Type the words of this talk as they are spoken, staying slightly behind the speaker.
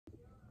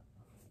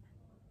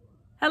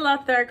Hello,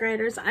 third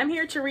graders. I'm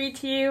here to read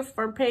to you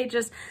from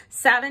pages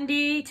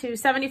 70 to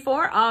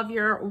 74 of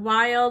your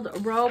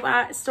Wild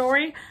Robot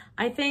story.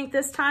 I think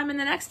this time and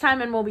the next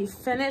time, and we'll be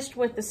finished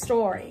with the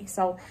story.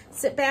 So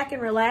sit back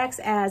and relax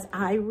as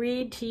I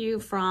read to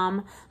you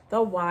from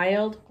The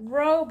Wild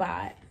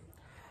Robot.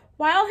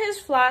 While his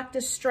flock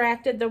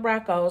distracted the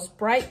Reccos,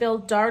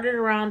 Brightbill darted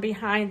around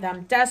behind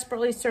them,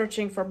 desperately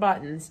searching for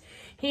buttons.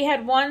 He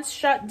had once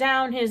shut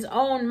down his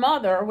own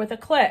mother with a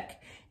click,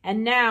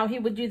 and now he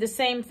would do the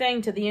same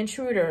thing to the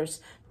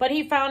intruders. But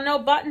he found no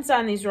buttons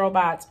on these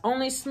robots,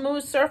 only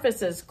smooth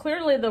surfaces.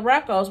 Clearly the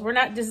Reccos were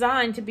not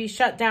designed to be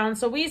shut down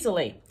so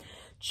easily.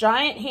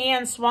 Giant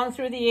hands swung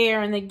through the air,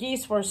 and the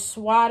geese were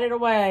swatted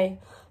away.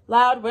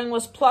 Loudwing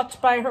was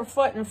plucked by her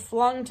foot and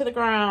flung to the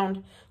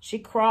ground. She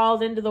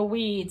crawled into the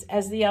weeds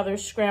as the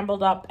others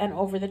scrambled up and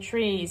over the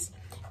trees.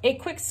 A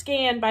quick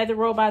scan by the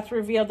robots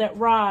revealed that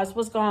Roz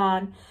was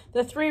gone.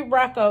 The three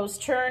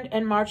Reccos turned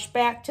and marched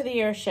back to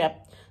the airship.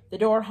 The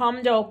door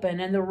hummed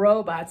open, and the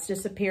robots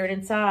disappeared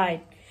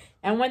inside.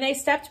 And when they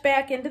stepped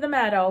back into the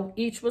meadow,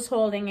 each was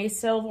holding a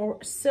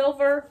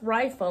silver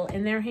rifle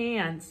in their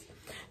hands.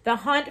 The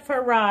hunt for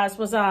Roz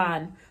was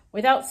on.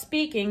 Without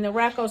speaking, the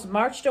Reccos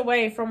marched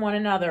away from one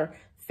another,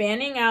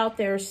 fanning out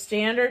their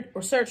standard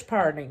search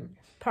party.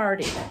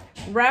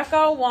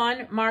 Recco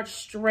 1 marched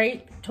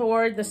straight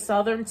toward the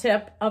southern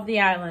tip of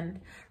the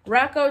island.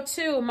 Recco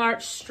 2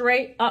 marched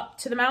straight up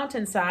to the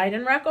mountainside,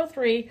 and Recco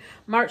 3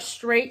 marched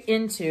straight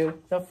into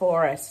the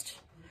forest.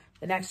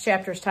 The next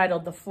chapter is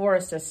titled The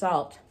Forest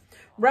Assault.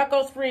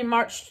 Recco 3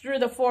 marched through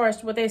the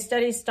forest with a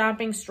steady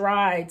stomping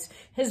strides.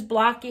 His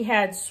blocky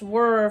head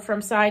swerved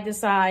from side to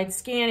side,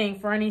 scanning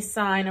for any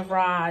sign of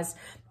Roz.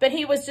 But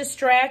he was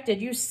distracted,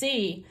 you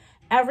see.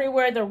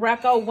 Everywhere the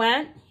Recco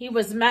went, he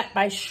was met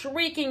by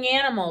shrieking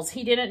animals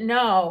he didn't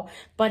know,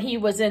 but he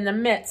was in the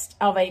midst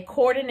of a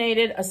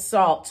coordinated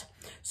assault.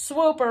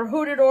 Swooper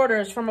hooted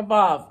orders from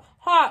above.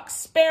 Hawks,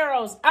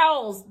 sparrows,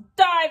 owls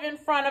dive in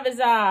front of his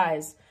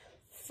eyes.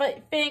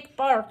 Fink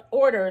barked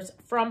orders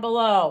from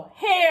below.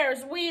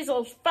 Hares,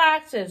 weasels,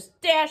 foxes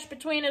dashed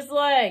between his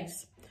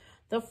legs.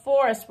 The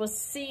forest was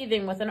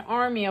seething with an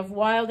army of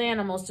wild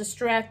animals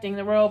distracting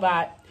the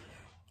robot,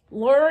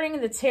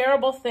 luring the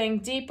terrible thing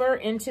deeper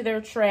into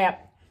their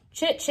trap.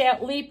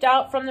 Chit-Chat leaped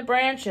out from the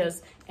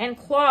branches and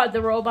clawed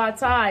the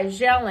robot's eyes,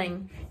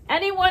 yelling,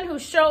 "Anyone who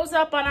shows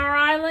up on our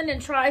island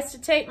and tries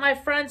to take my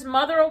friend's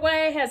mother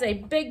away has a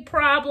big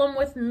problem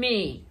with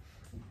me."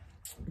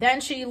 Then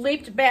she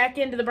leaped back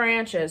into the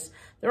branches.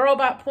 The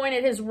robot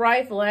pointed his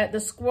rifle at the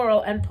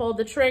squirrel and pulled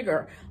the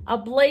trigger. A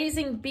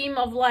blazing beam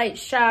of light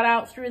shot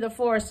out through the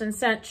forest and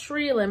sent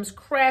tree limbs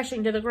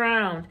crashing to the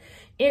ground.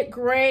 It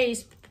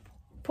grazed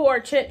poor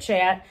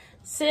Chit-Chat,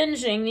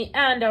 singeing the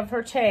end of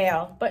her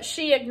tail, but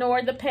she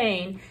ignored the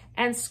pain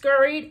and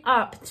scurried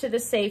up to the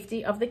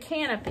safety of the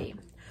canopy.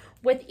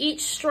 With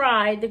each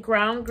stride, the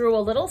ground grew a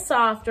little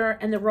softer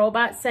and the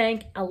robot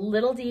sank a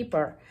little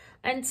deeper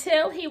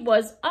until he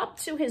was up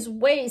to his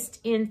waist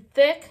in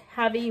thick,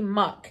 heavy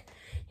muck.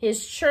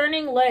 His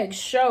churning legs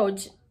slowed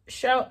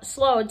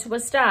to a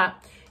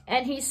stop,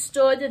 and he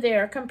stood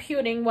there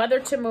computing whether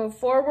to move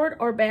forward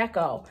or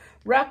back-o.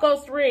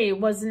 Recco 3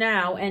 was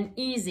now an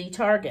easy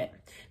target.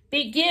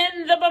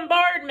 "Begin the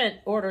bombardment,"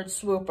 ordered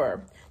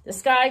Swooper. The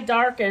sky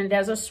darkened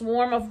as a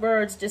swarm of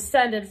birds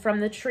descended from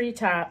the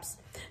treetops.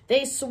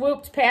 They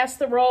swooped past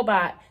the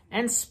robot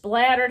and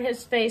splattered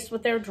his face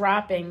with their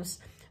droppings.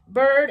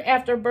 Bird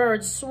after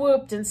bird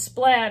swooped and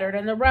splattered,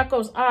 and the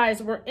Recco's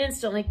eyes were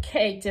instantly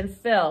caked in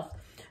filth.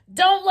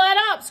 "Don't let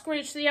up,"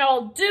 screeched the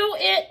owl. Do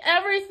it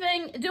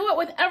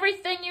with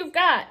everything you've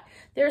got."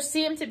 There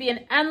seemed to be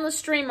an endless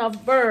stream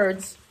of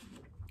birds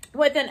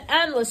with an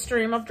endless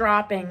stream of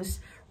droppings.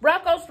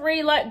 Recco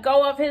 3 let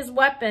go of his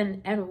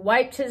weapon and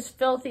wiped his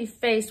filthy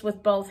face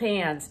with both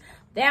hands.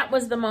 That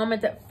was the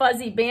moment that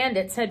Fuzzy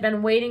Bandits had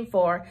been waiting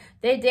for.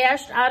 They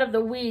dashed out of the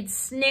weeds,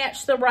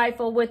 snatched the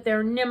rifle with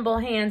their nimble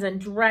hands,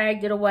 and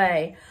dragged it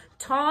away.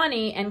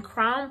 Tawny and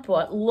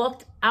Crownfoot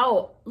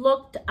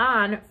looked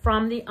on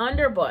from the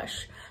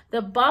underbush.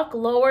 The buck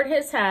lowered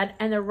his head,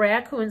 and the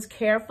raccoons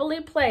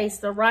carefully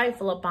placed the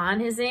rifle upon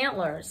his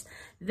antlers.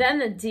 Then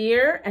the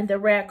deer and the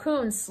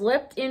raccoon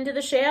slipped into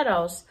the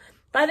shadows.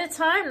 By the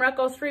time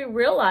Recco 3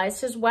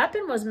 realized his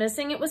weapon was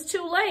missing, it was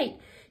too late.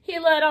 He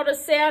let out a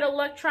sad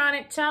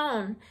electronic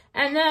tone,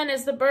 and then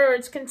as the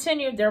birds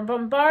continued their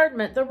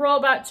bombardment, the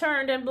robot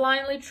turned and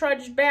blindly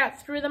trudged back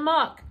through the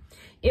muck.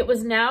 It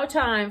was now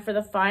time for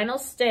the final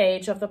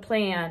stage of the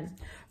plan.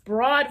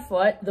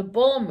 Broadfoot, the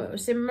bull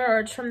moose,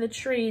 emerged from the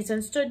trees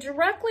and stood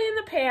directly in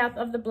the path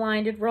of the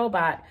blinded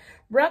robot.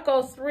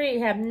 Recco 3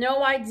 had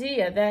no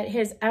idea that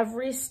his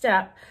every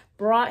step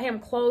brought him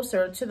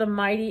closer to the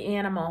mighty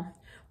animal.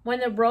 When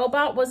the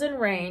robot was in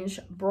range,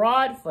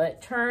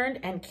 Broadfoot turned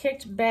and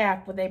kicked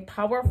back with a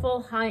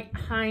powerful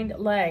hind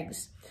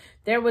legs.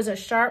 There was a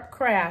sharp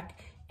crack,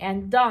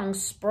 and dung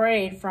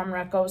sprayed from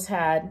Recco's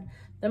head.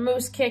 The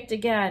moose kicked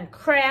again,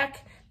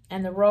 crack,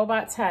 and the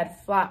robot's head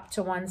flopped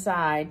to one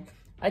side.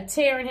 A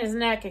tear in his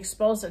neck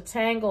exposed a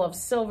tangle of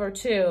silver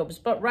tubes,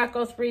 but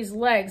Rekko 3's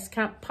legs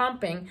kept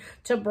pumping,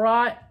 so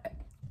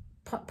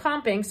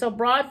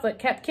Broadfoot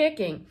kept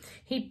kicking.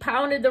 He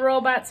pounded the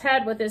robot's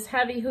head with his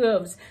heavy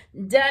hooves,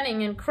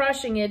 denting and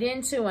crushing it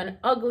into an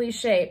ugly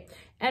shape.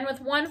 And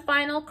with one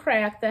final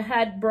crack, the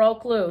head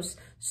broke loose,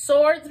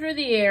 soared through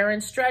the air,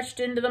 and stretched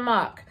into the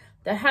muck.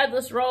 The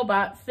headless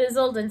robot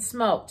fizzled and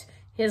smoked.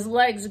 His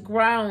legs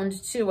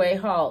ground to a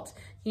halt.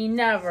 He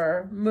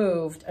never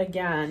moved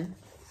again.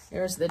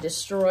 Here's the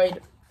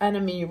destroyed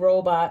enemy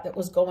robot that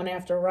was going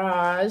after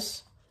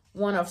Roz,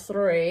 one of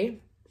 3.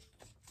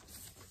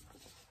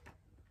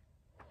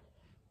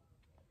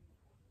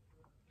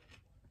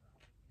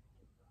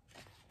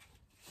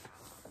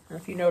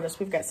 If you notice,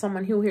 we've got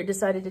someone who here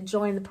decided to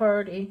join the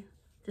party.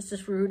 This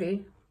is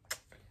Rudy.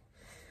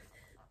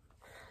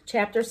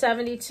 Chapter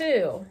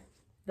 72,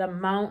 The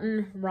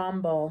Mountain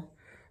Rumble.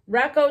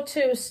 Rekko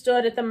 2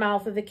 stood at the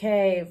mouth of the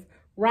cave.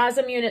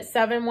 Razum Unit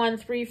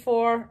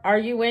 7134, are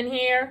you in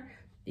here?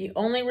 The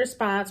only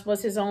response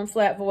was his own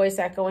flat voice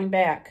echoing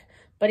back.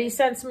 But he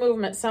sensed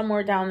movement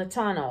somewhere down the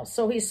tunnel,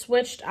 so he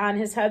switched on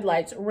his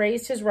headlights,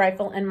 raised his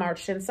rifle, and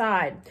marched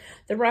inside.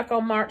 The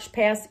Rekko marched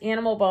past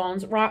animal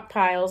bones, rock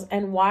piles,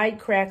 and wide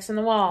cracks in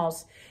the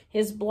walls.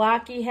 His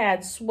blocky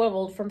head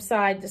swiveled from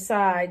side to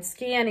side,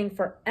 scanning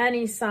for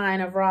any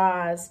sign of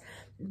Roz.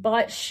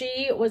 But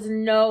she was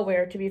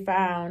nowhere to be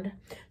found.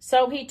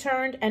 So he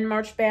turned and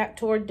marched back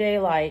toward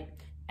daylight.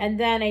 And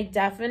then a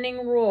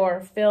deafening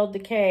roar filled the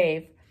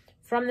cave.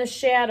 From the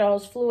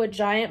shadows flew a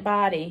giant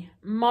body.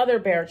 Mother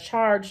Bear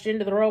charged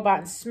into the robot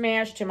and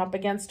smashed him up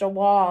against a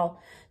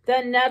wall.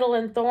 Then Nettle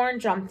and Thorn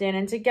jumped in,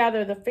 and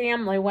together the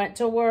family went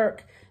to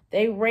work.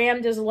 They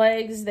rammed his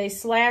legs, they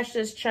slashed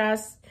his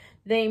chest,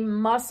 they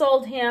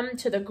muscled him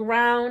to the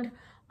ground.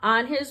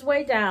 On his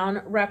way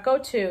down,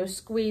 Rekko 2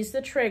 squeezed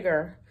the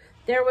trigger.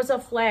 There was a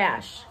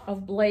flash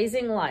of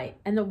blazing light,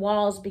 and the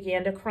walls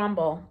began to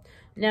crumble.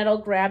 Nettle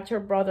grabbed her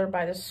brother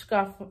by the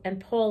scuff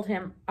and pulled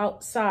him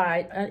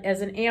outside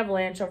as an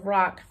avalanche of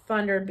rock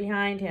thundered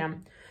behind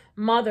him.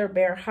 Mother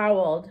Bear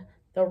howled.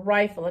 The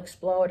rifle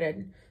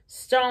exploded.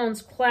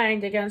 Stones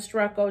clanged against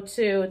Rekko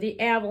 2. The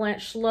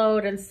avalanche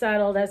slowed and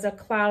settled as a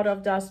cloud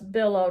of dust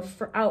billowed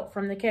out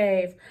from the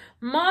cave.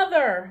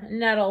 Mother!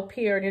 Nettle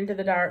peered into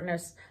the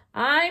darkness.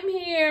 I'm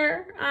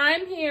here,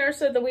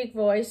 said the weak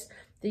voice.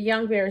 The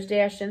young bears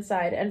dashed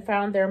inside and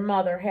found their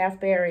mother half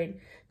buried.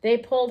 They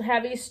pulled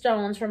heavy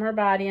stones from her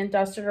body and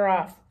dusted her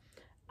off.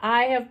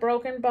 I have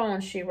broken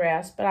bones, she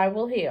rasped, but I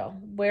will heal.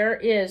 Where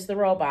is the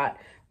robot?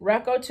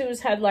 Rekko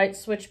 2's headlights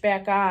switched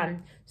back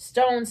on.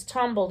 Stones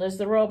tumbled as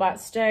the robot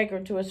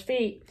staggered to his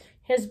feet.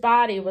 His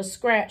body was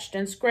scratched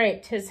and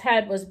scraped. His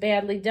head was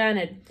badly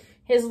dented.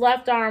 His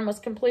left arm was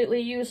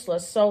completely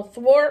useless, so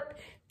thwart,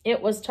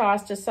 it was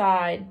tossed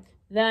aside.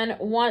 Then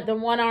the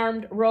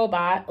one-armed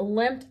robot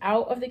limped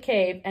out of the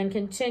cave and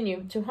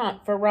continued to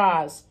hunt for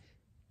Roz.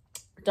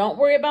 Don't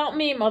worry about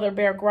me, Mother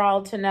Bear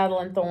growled to Nettle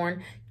and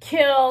Thorn.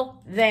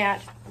 Kill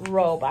that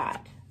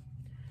robot.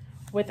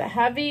 With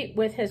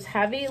his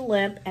heavy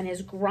limp and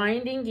his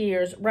grinding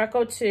gears,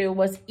 Rekko 2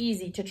 was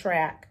easy to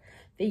track.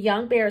 The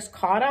young bears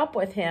caught up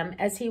with him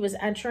as he was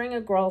entering a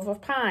grove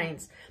of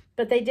pines,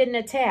 but they didn't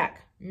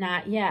attack.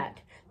 Not yet.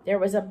 There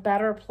was a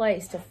better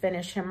place to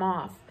finish him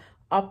off,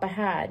 up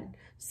ahead.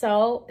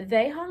 So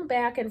they hung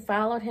back and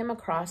followed him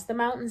across the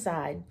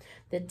mountainside.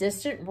 The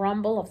distant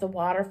rumble of the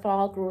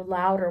waterfall grew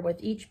louder with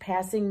each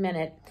passing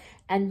minute,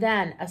 and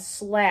then a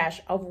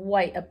slash of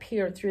white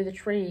appeared through the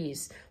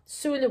trees.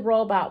 Soon the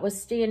robot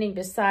was standing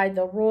beside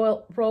the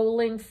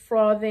rolling,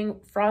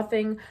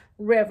 frothing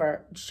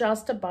river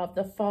just above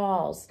the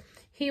falls.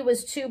 He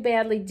was too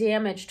badly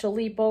damaged to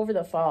leap over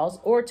the falls,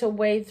 or to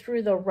wade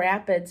through the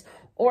rapids,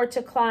 or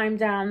to climb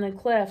down the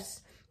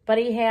cliffs, but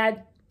he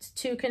had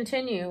to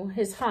continue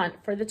his hunt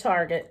for the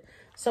target,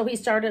 so he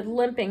started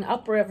limping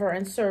upriver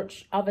in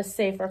search of a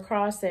safer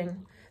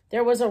crossing.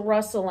 There was a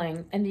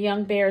rustling, and the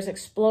young bears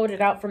exploded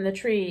out from the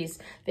trees.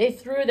 They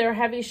threw their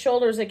heavy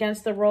shoulders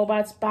against the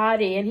robot's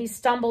body, and he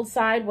stumbled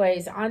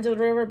sideways onto the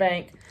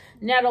riverbank.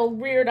 Nettle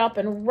reared up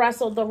and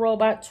wrestled the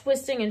robot,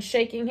 twisting and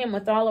shaking him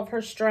with all of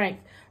her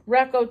strength.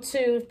 Rekko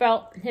 2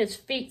 felt his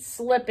feet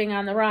slipping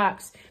on the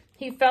rocks.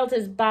 He felt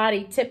his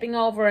body tipping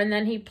over, and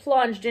then he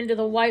plunged into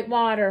the white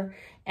water,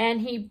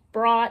 and he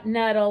brought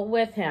Nettle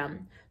with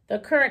him. The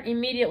current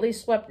immediately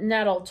swept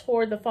Nettle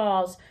toward the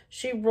falls.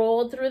 She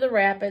rolled through the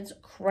rapids,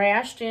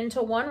 crashed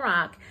into one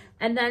rock,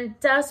 and then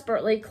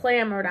desperately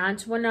clambered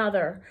onto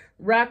another.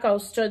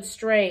 Rekko stood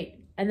straight,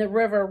 and the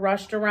river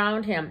rushed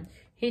around him.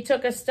 He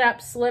took a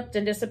step, slipped,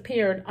 and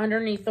disappeared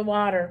underneath the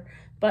water.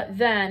 But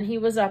then he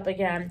was up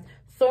again.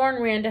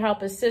 Thorn ran to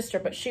help his sister,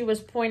 but she was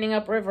pointing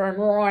upriver and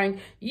roaring,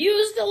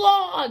 "Use the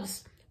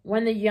logs!"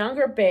 When the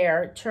younger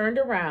bear turned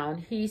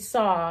around, he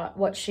saw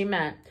what she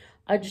meant.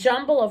 A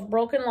jumble of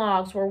broken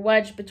logs were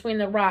wedged between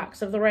the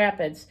rocks of the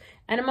rapids,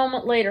 and a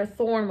moment later,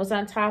 Thorn was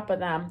on top of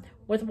them.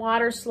 With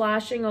water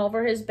sloshing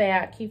over his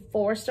back, he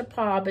forced a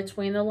paw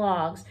between the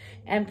logs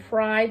and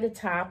pried the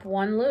top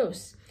one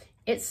loose.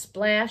 It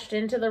splashed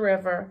into the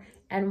river,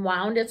 and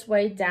wound its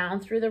way down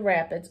through the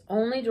rapids,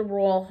 only to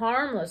roll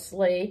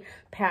harmlessly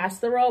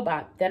past the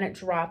robot. Then it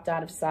dropped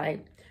out of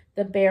sight.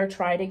 The bear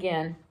tried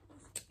again.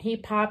 He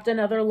popped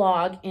another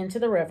log into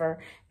the river,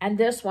 and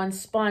this one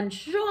spun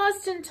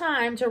just in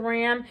time to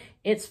ram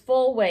its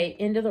full weight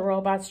into the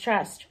robot's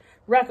chest.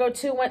 Rekko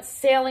 2 went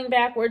sailing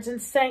backwards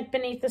and sank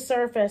beneath the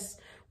surface.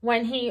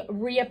 When he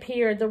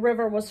reappeared, the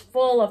river was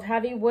full of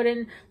heavy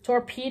wooden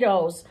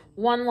torpedoes.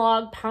 One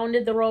log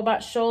pounded the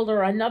robot's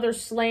shoulder. Another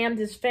slammed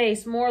his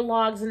face. More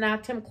logs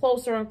knocked him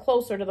closer and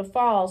closer to the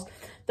falls.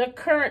 The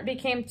current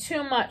became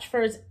too much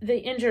for the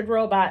injured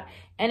robot,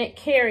 and it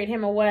carried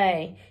him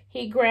away.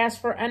 He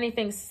grasped for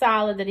anything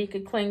solid that he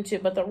could cling to,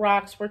 but the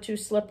rocks were too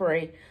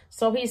slippery,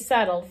 so he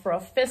settled for a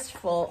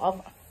fistful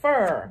of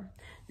fur.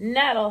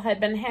 Nettle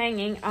had been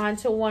hanging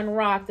onto one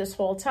rock this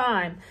whole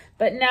time,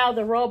 but now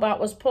the robot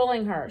was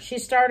pulling her. She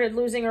started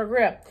losing her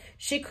grip.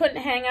 She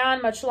couldn't hang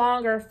on much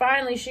longer.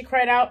 Finally, she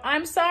cried out,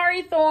 "I'm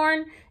sorry,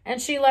 Thorn,"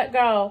 and she let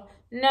go.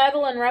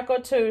 Nettle and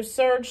Rekko 2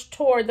 surged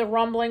toward the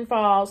rumbling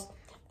falls.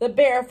 The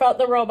bear felt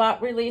the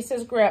robot release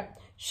his grip.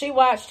 She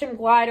watched him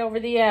glide over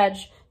the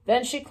edge.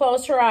 Then she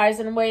closed her eyes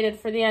and waited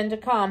for the end to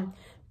come.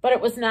 But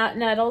it was not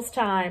Nettle's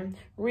time.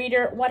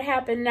 Reader, what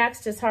happened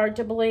next is hard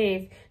to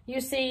believe.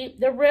 You see,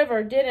 the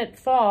river didn't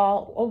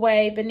fall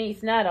away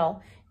beneath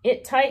Nettle.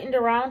 It tightened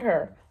around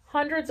her.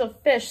 Hundreds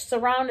of fish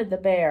surrounded the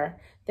bear.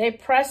 They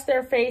pressed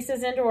their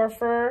faces into her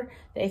fur.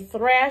 They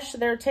thrashed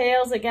their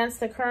tails against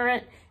the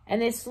current,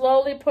 and they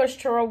slowly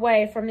pushed her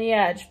away from the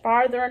edge.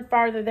 Farther and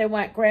farther they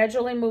went,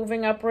 gradually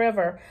moving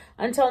upriver,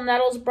 until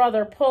Nettle's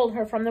brother pulled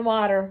her from the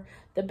water.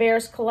 The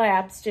bears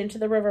collapsed into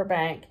the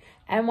riverbank,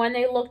 and when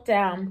they looked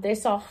down, they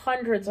saw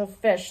hundreds of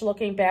fish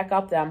looking back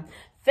up them.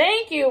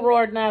 "Thank you,"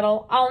 roared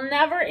Nettle. "I'll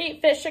never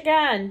eat fish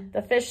again."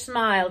 The fish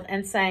smiled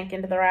and sank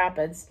into the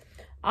rapids.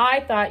 "I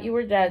thought you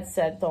were dead,"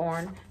 said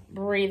Thorn,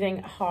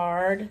 breathing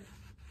hard.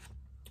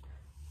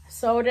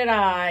 "So did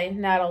I,"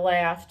 Nettle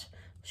laughed.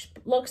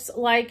 "Looks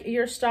like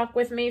you're stuck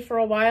with me for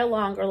a while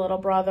longer, little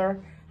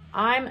brother."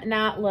 "I'm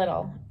not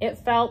little." It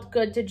felt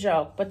good to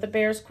joke, but the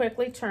bears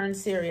quickly turned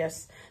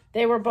serious.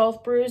 They were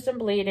both bruised and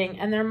bleeding,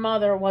 and their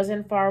mother was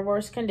in far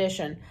worse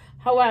condition.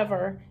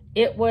 However,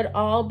 it would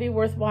all be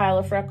worthwhile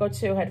if Rekko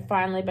 2 had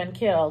finally been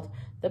killed.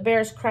 The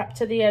bears crept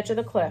to the edge of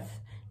the cliff,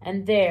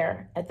 and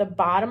there, at the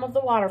bottom of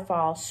the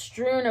waterfall,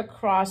 strewn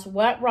across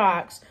wet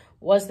rocks,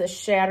 was the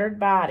shattered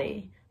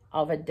body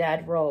of a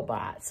dead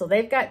robot. So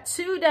they've got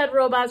 2 dead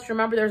robots.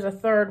 Remember, there's a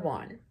third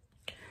one.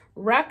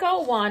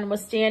 Rekko 1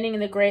 was standing in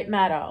the great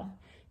meadow.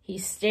 He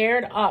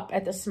stared up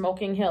at the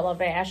smoking hill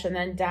of ash and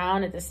then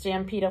down at the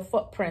stampede of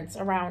footprints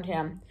around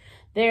him.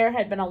 There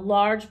had been a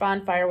large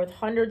bonfire with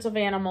hundreds of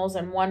animals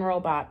and one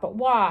robot. But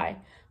why?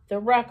 The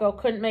Rekko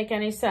couldn't make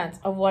any sense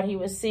of what he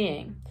was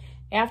seeing.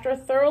 After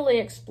thoroughly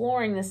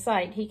exploring the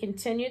site, he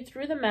continued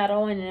through the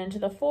meadow and into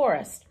the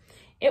forest.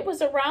 It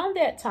was around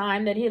that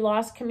time that he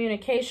lost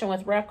communication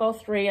with Rekko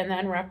 3 and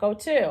then Rekko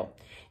 2.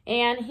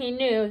 And he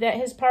knew that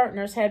his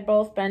partners had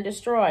both been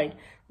destroyed.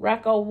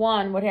 Rekko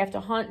 1 would have to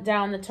hunt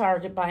down the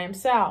target by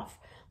himself.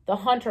 The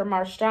hunter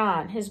marched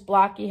on, his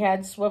blocky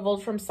head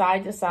swiveled from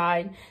side to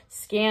side,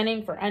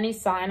 scanning for any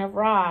sign of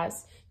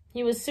Roz.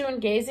 He was soon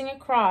gazing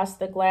across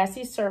the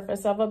glassy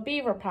surface of a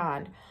beaver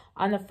pond.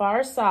 On the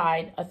far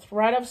side, a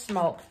thread of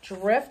smoke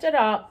drifted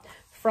up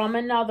from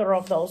another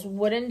of those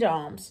wooden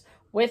domes.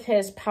 With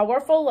his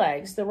powerful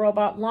legs, the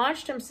robot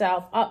launched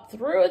himself up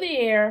through the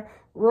air,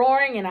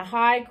 roaring in a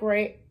high,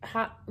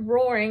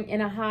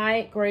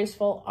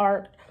 graceful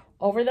arc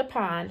over the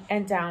pond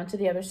and down to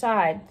the other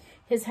side.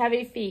 His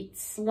heavy feet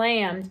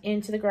slammed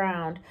into the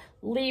ground,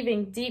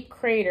 leaving deep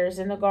craters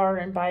in the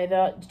garden by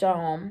the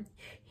dome.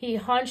 He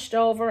hunched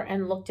over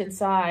and looked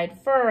inside,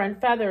 fur and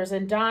feathers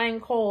and dying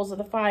coals of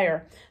the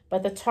fire,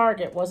 but the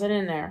target wasn't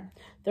in there.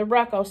 The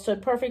Rekko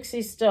stood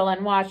perfectly still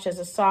and watched as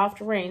a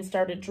soft rain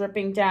started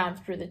dripping down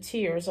through the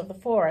tiers of the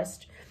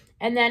forest.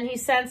 And then he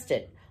sensed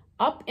it.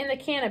 Up in the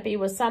canopy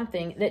was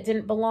something that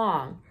didn't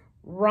belong.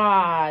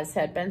 Roz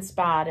had been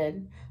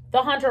spotted.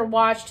 The hunter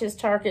watched his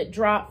target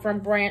drop from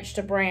branch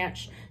to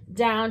branch,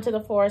 down to the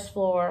forest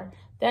floor.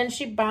 Then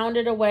she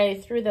bounded away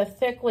through the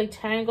thickly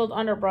tangled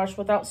underbrush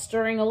without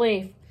stirring a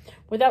leaf,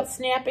 without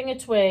snapping a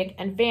twig,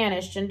 and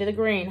vanished into the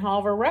green.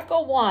 However,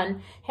 Rekko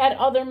 1 had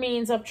other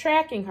means of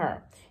tracking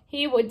her.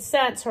 He would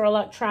sense her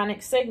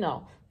electronic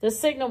signal. The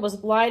signal was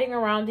gliding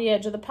around the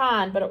edge of the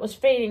pond, but it was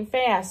fading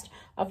fast.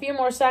 A few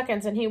more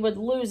seconds and he would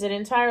lose it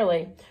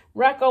entirely.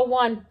 Rekko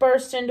 1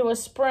 burst into a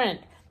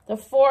sprint. The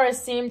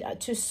forest seemed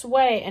to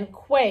sway and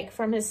quake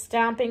from his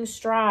stomping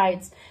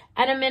strides,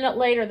 and a minute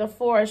later the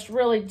forest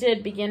really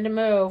did begin to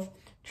move.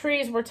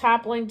 Trees were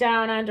toppling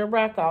down onto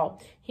Rekko.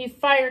 He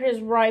fired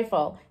his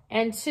rifle,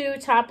 and 2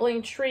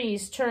 toppling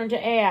trees turned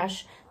to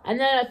ash, and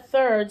then a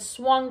third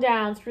swung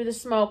down through the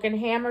smoke and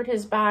hammered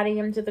his body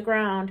into the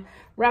ground.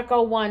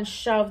 Rekko 1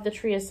 shoved the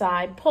tree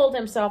aside, pulled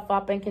himself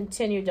up, and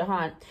continued to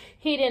hunt.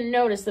 He didn't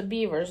notice the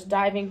beavers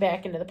diving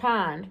back into the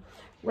pond.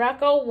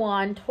 Rekko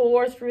 1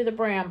 tore through the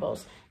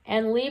brambles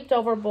and leaped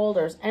over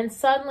boulders, and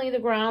suddenly the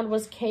ground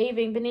was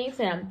caving beneath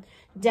him.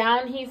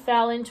 Down he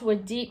fell into a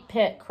deep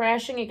pit,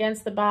 crashing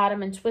against the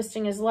bottom and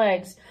twisting his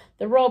legs.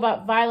 The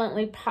robot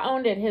violently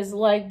pounded his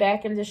leg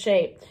back into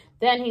shape.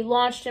 Then he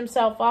launched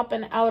himself up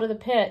and out of the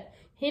pit.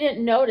 He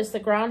didn't notice the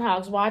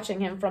groundhogs watching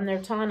him from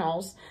their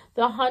tunnels.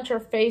 The hunter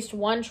faced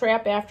one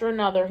trap after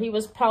another. He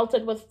was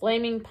pelted with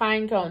flaming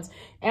pine cones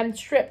and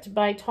tripped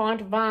by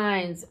taunt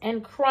vines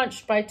and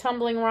crunched by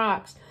tumbling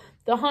rocks.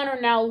 The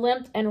hunter now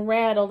limped and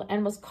rattled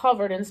and was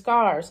covered in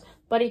scars,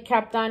 but he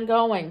kept on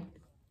going.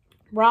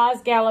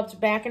 Roz galloped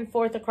back and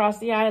forth across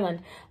the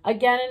island.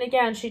 Again and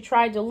again she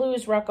tried to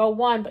lose Rekko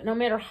 1, but no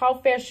matter how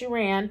fast she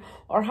ran,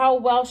 or how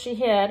well she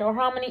hid, or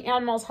how many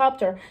animals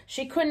helped her,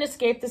 she couldn't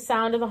escape the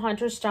sound of the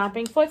hunter's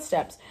stomping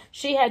footsteps.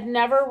 She had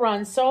never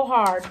run so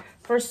hard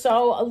for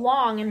so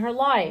long in her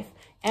life,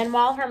 and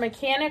while her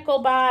mechanical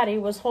body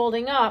was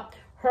holding up,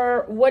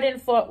 her wooden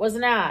foot was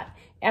not.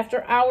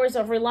 After hours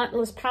of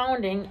relentless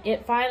pounding,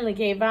 it finally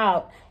gave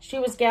out. She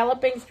was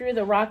galloping through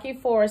the rocky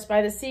forest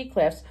by the sea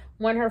cliffs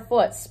when her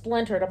foot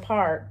splintered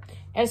apart.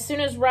 As soon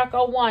as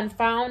Rekko 1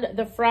 found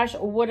the fresh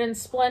wooden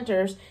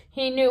splinters,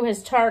 he knew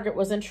his target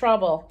was in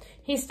trouble.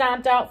 He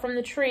stomped out from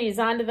the trees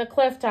onto the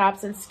cliff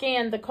tops and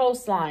scanned the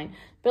coastline.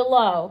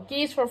 Below,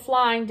 geese were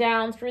flying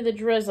down through the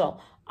drizzle.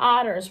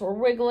 Otters were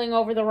wriggling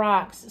over the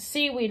rocks.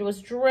 Seaweed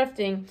was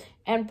drifting,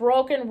 and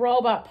broken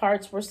robot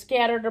parts were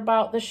scattered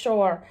about the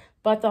shore.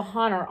 But the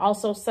hunter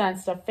also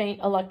sensed a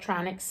faint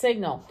electronic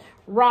signal.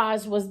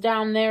 Roz was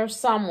down there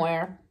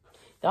somewhere.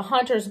 The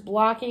hunter's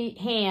blocky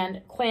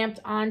hand clamped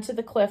onto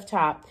the cliff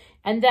top,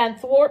 and then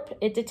thwart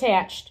it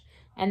detached,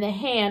 and the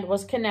hand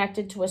was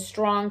connected to a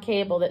strong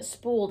cable that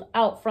spooled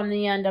out from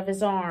the end of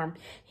his arm.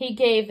 He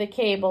gave the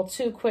cable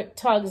 2 quick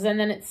tugs, and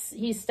then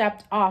he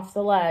stepped off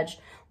the ledge.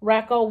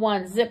 Rekko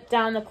 1 zipped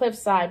down the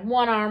cliffside,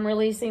 one arm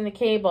releasing the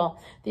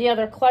cable, the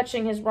other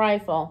clutching his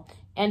rifle,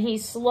 and he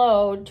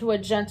slowed to a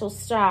gentle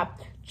stop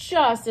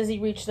just as he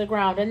reached the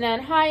ground, and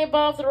then high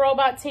above the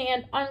robot's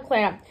hand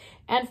unclamped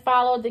and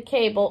followed the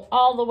cable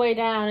all the way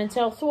down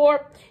until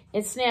thwart,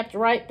 it snapped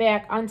right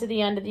back onto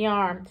the end of the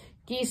arm.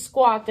 Geese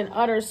squawked and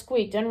utters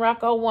squeaked, and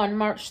Rekko 1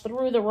 marched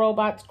through the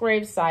robot's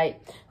gravesite.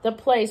 The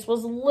place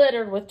was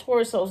littered with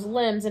torsos,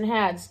 limbs, and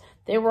heads.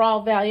 They were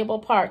all valuable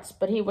parts,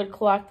 but he would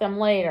collect them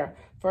later.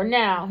 For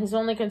now, his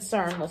only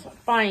concern was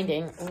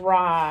finding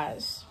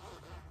Roz.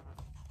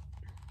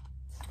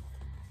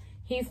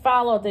 He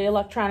followed the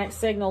electronic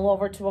signal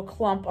over to a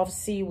clump of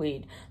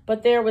seaweed,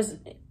 but there was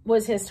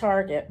his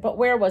target. But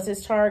where was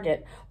his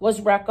target? Was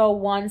Rekko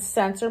 1's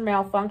sensor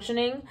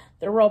malfunctioning?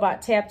 The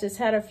robot tapped his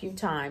head a few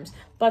times,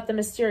 but the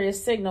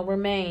mysterious signal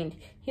remained.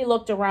 He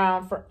looked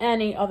around for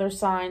any other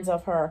signs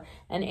of her,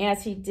 and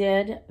as he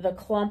did, the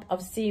clump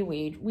of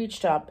seaweed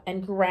reached up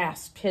and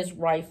grasped his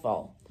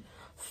rifle.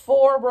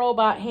 4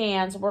 robot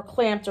hands were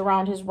clamped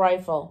around his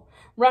rifle.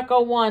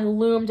 Rekko 1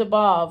 loomed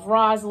above.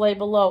 Roz lay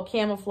below,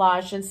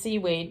 camouflaged in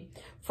seaweed.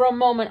 For a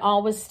moment,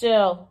 all was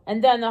still,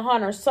 and then the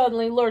hunter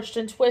suddenly lurched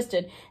and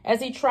twisted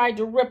as he tried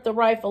to rip the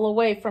rifle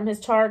away from his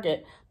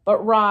target.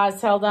 But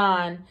Roz held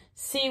on.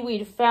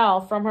 Seaweed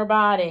fell from her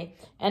body,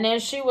 and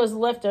as she was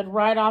lifted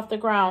right off the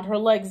ground, her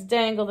legs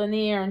dangled in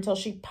the air until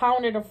she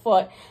pounded her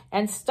foot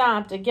and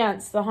stomped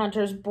against the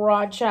hunter's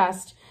broad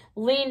chest,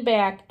 leaned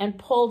back, and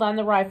pulled on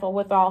the rifle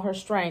with all her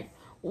strength.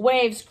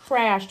 Waves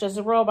crashed as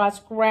the robots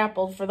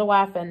grappled for the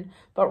weapon,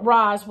 but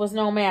Roz was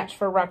no match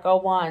for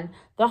Rekko 1.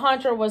 The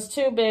hunter was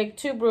too big,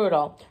 too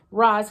brutal.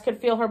 Roz could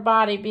feel her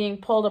body being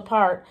pulled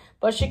apart,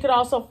 but she could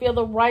also feel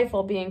the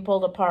rifle being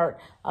pulled apart.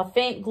 A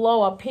faint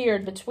glow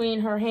appeared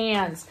between her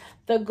hands.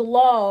 The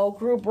glow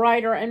grew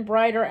brighter and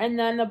brighter, and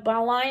then the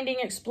blinding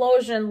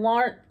explosion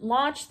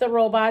launched the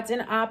robots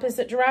in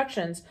opposite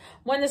directions.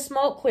 When the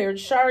smoke cleared,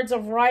 shards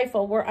of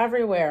rifle were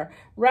everywhere.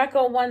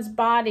 Rekko 1's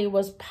body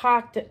was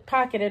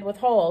pocketed with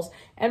holes,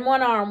 and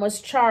one arm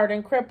was charred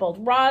and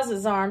crippled.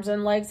 Roz's arms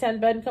and legs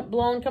had been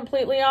blown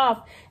completely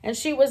off, and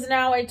she was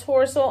now a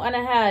torso and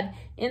a head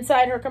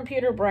inside her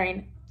computer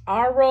brain.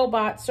 Our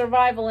robot's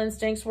survival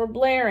instincts were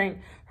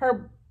blaring.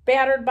 Her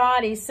battered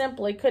body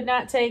simply could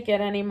not take it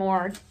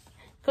anymore.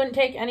 Couldn't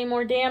take any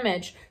more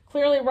damage.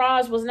 Clearly,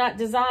 Roz was not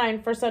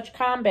designed for such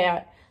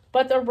combat,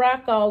 but the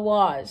Rekko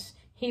was.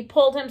 He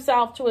pulled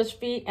himself to his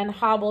feet and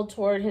hobbled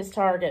toward his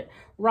target.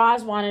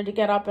 Roz wanted to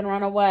get up and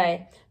run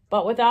away,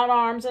 but without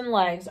arms and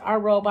legs, our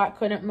robot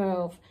couldn't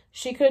move.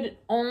 She could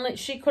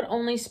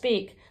only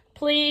speak.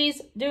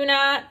 "Please do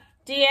not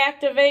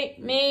deactivate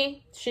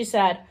me," she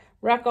said.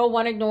 Rekko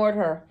 1 ignored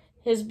her.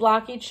 His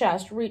blocky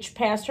chest reached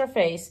past her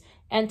face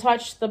and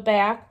touched the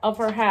back of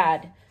her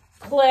head.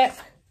 Click.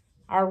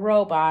 Our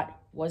robot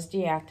was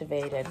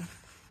deactivated.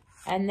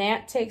 And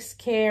that takes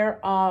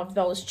care of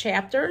those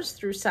chapters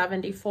through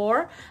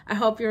 74. I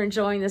hope you're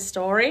enjoying the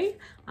story.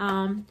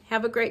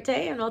 Have a great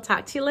day, and we'll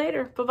talk to you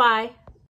later. Bye-bye.